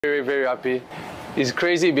Very, very happy. It's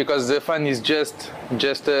crazy because the fan is just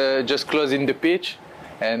closing the pitch,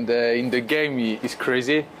 and in the game it's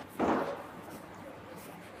crazy.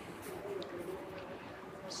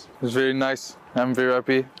 It's very nice. I'm very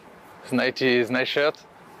happy. It's nice shirt,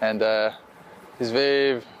 and it's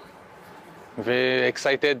very, very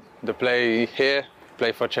excited to play here,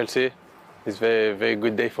 play for Chelsea. It's very, very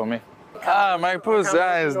good day for me. Ah, my pose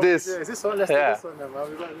is this. Is this one? Let's do this one then, man.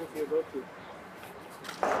 We've got to look for your goal kick.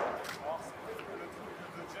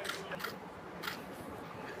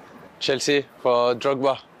 Chelsea for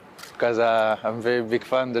Drogba, because I'm a very big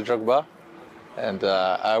fan of Drogba, and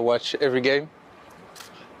I watch every game.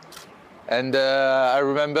 And I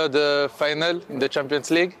remember the final in the Champions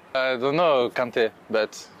League. I don't know Kante,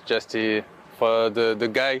 but just for the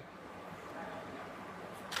guy.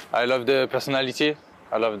 I love the personality.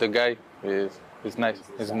 I love the guy. He's nice.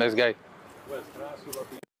 He's a nice guy.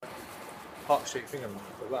 Heart-shaped thing on the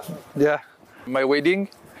back. Yeah. My wedding,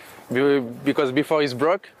 because before it's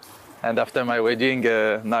broke, and after my wedding,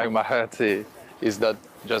 now my heart is not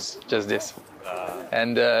just this.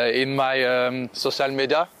 And in my social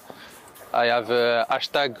media, I have a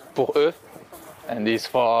hashtag pour eux, and it's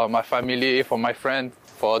for my family, for my friends,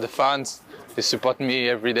 for the fans. They support me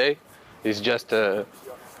every day. It's just for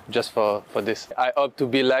this. I hope to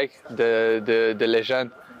be like the legend,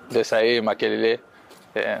 the Saï Makelele,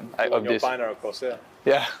 and I hope your this. banner, of course, yeah.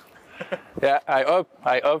 Yeah. Yeah, I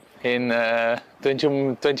hope in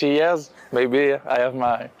 20 years, maybe I have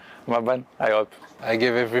my band. I hope. I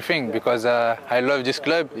give everything because I love this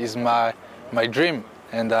club. It's my dream,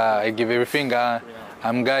 and I give everything.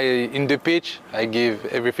 I'm guy in the pitch. I give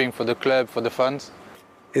everything for the club, for the fans.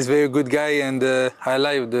 He's a very good guy, and I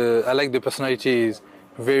like the personality. He's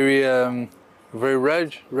very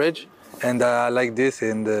rage, and I like this,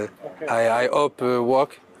 and I hope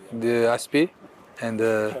work the ASP. And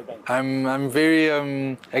I'm very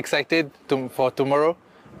excited for tomorrow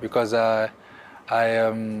because I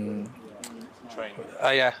go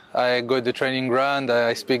to the training ground.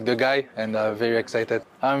 I speak the guy, and I'm very excited.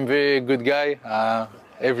 I'm a very good guy.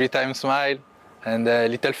 Every time smile and a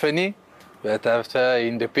little funny, but after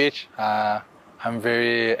in the pitch, I'm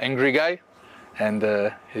very angry guy, and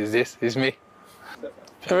is me.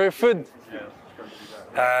 Favorite food?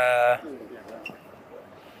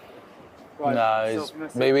 No, it's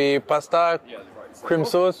maybe pasta, cream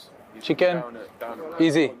sauce, chicken.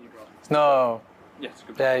 Easy. No,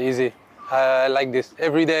 yeah, easy. I like this.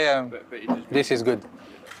 Every day, this is good.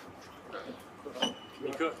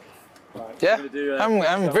 You cook? Yeah,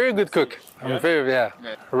 I'm very good cook. I'm very, yeah.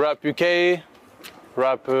 Rap UK,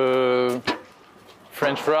 rap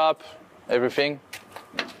French rap, everything,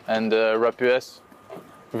 and rap US.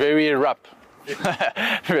 Very rap.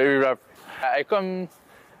 Very rap. I come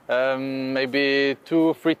maybe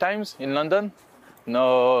 2-3 times in London.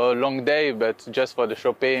 No long day, but just for the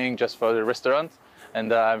shopping, just for the restaurant.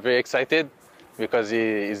 And I'm very excited because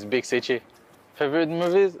it's big city. Favorite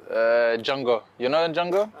movies? Django. You know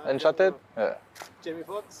Django? Uncharted? Yeah. Jamie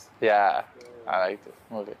Foxx? Yeah, I like this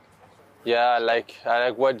movie. Yeah, I like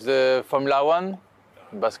watch the Formula 1,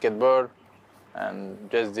 basketball, and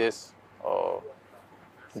just this, or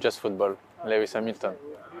just football. Lewis Hamilton,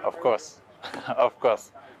 of course, of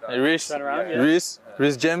course. Rhys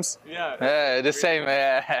James. Yeah, the same.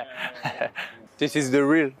 This is the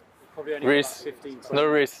real. Rhys. No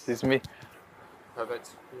Rhys, it's me.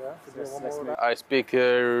 Perfect. I speak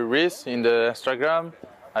Rhys in the Instagram.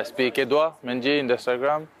 I speak Edouard Mendy in the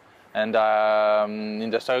Instagram, and in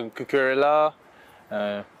the Instagram Cucurella.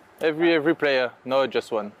 Every player, not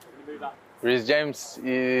just one. Rhys James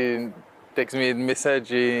texts me a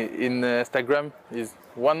message in Instagram. Is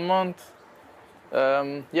 1 month.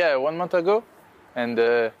 1 month ago, and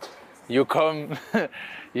you come,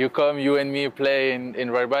 you and me play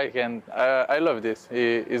in right back, and I love this.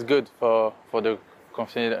 It's good for the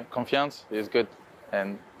confiance. It's good,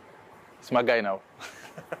 and it's my guy now.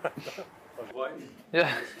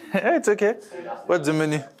 Yeah, it's okay. What's the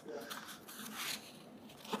menu?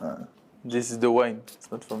 This is the wine.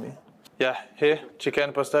 It's not for me. Yeah, here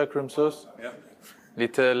chicken, pasta, cream sauce,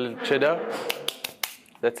 little cheddar.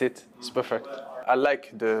 That's it. It's perfect. I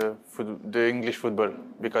like the English football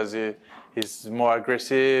because it's more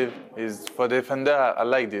aggressive. It's for defender. I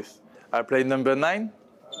like this. I play number 9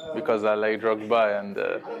 because I like Drogba, and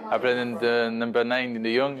I played in the number 9 in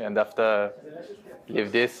the young, and after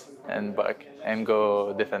leave this and back and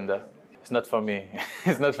go defender. It's not for me.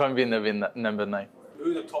 It's not for me number 9.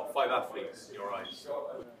 Who are the top 5 athletes in your eyes?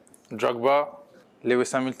 Drogba,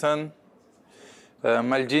 Lewis Hamilton,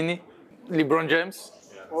 Maldini, LeBron James.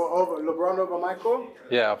 Or LeBron over Michael?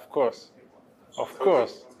 Yeah, of course. Of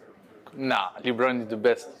course. Nah, LeBron is the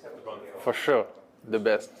best. For sure, the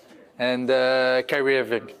best. And Kyrie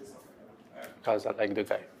Irving, because I like the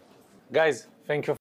guy. Guys, thank you.